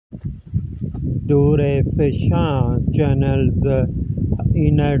Dur-e Fishan channels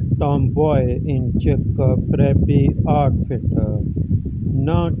in a tomboy in chic preppy outfit.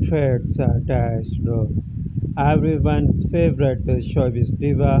 No threads attached. Everyone's favorite showbiz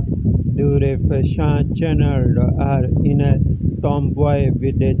diva, Dur-e Fishan channeled her in a tomboy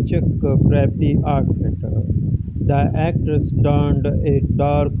with a chic preppy outfit. The actress donned a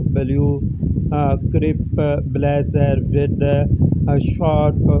dark blue crepe blazer with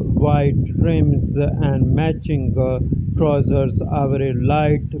sharp white trims and matching trousers over a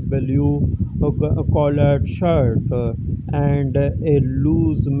light blue collared shirt and a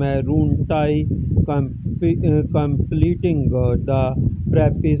loose maroon tie completing the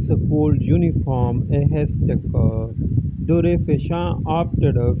preppy school uniform. A aesthetic. Dur-e Fishan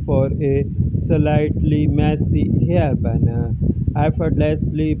opted for a slightly messy hairband,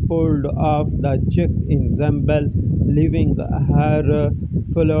 effortlessly pulled off the chic ensemble, leaving her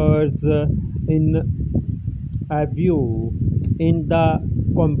flowers in view. In the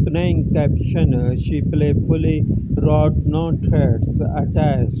accompanying caption, she playfully wrote no threads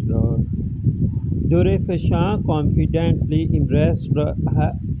attached. Dur-e Fishan confidently embraced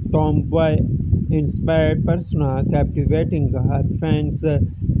her tomboy-inspired persona, captivating her fans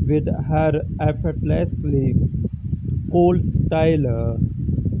with her effortlessly cool style.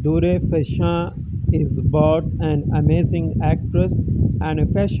 Dur-e Fishan is both an amazing actress and a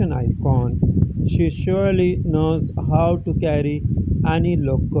fashion icon. She surely knows how to carry any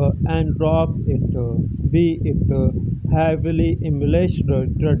look and rock it, be it heavily embellished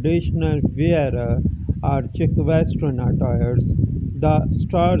traditional wear or chic western attires. The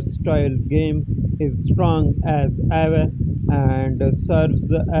star style game is strong as ever and serves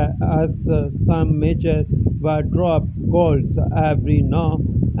us some major wardrobe goals every now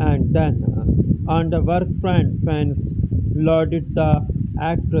and then. On the work front, fans lauded the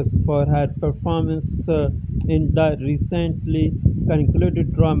actress for her performance in the recently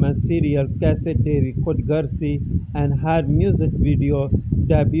concluded drama serial Kaise Teri Khudgarzi, and her music video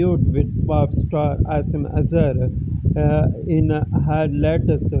debuted with pop star Asim Azhar in her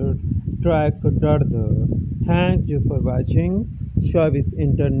latest track Dard. Thank you for watching Showbiz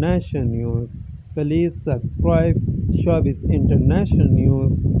International News. Please subscribe Showbiz International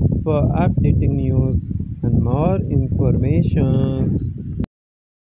News for updating news and more information.